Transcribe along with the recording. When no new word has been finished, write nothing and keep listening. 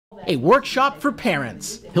a workshop for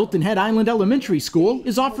parents. Hilton Head Island Elementary School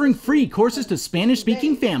is offering free courses to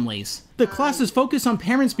Spanish-speaking families. The classes focus on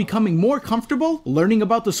parents becoming more comfortable learning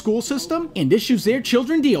about the school system and issues their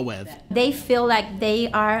children deal with. They feel like they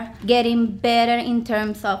are getting better in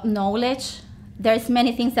terms of knowledge. There's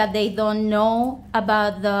many things that they don't know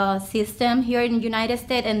about the system here in the United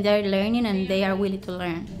States, and they're learning and they are willing to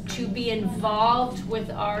learn. To be involved with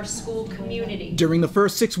our school community. During the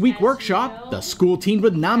first 6-week workshop, the school teamed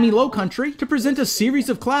with NAMI Lowcountry to present a series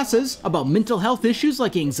of classes about mental health issues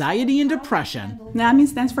like anxiety and depression. NAMI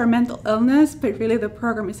stands for mental illness, but really the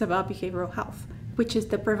program is about behavioral health, which is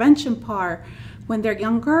the prevention part. When they're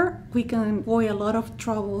younger, we can avoid a lot of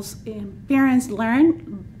troubles. Parents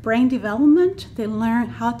learn brain development. They learn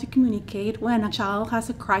how to communicate when a child has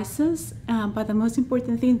a crisis. But the most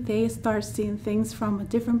important thing, they start seeing things from a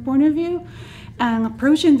different point of view and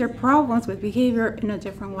approaching their problems with behavior in a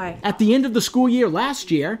different way. At the end of the school year last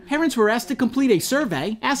year, parents were asked to complete a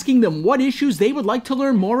survey asking them what issues they would like to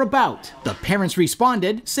learn more about. The parents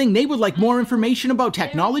responded, saying they would like more information about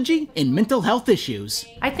technology and mental health issues.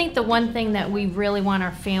 I think the one thing that we really want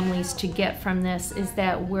our families to get from this is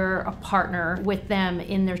that we're a partner with them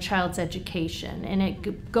in their child's education, and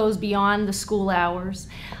it goes beyond the school hours,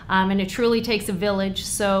 and it truly takes a village.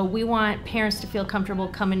 So we want parents to feel comfortable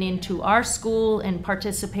coming into our school and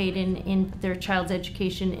participating in their child's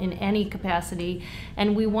education in any capacity,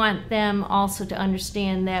 and we want them also to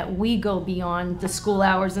understand that we go beyond the school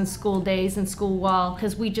hours and school days and school wall,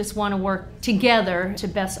 because we just want to work together to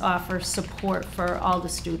best offer support for all the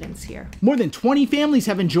students here. More than 20 families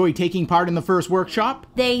have enjoyed taking part in the first workshop.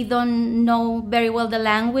 They don't know very well the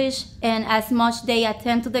language, and as much they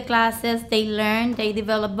attend to the classes, they learn, they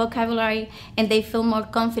develop vocabulary, and they feel more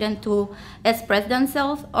confident to express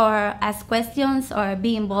themselves or ask questions or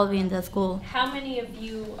be involved in the school. How many of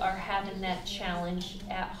you are having that challenge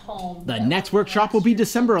at home? The next workshop will be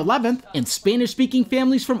December 11th, and Spanish-speaking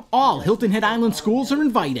families from all Hilton Head Island schools are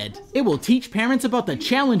invited. It will teach parents about the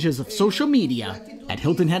challenges of social media. At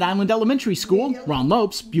Hilton Head Island Elementary School, Ron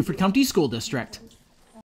Lopes, Beaufort County School District.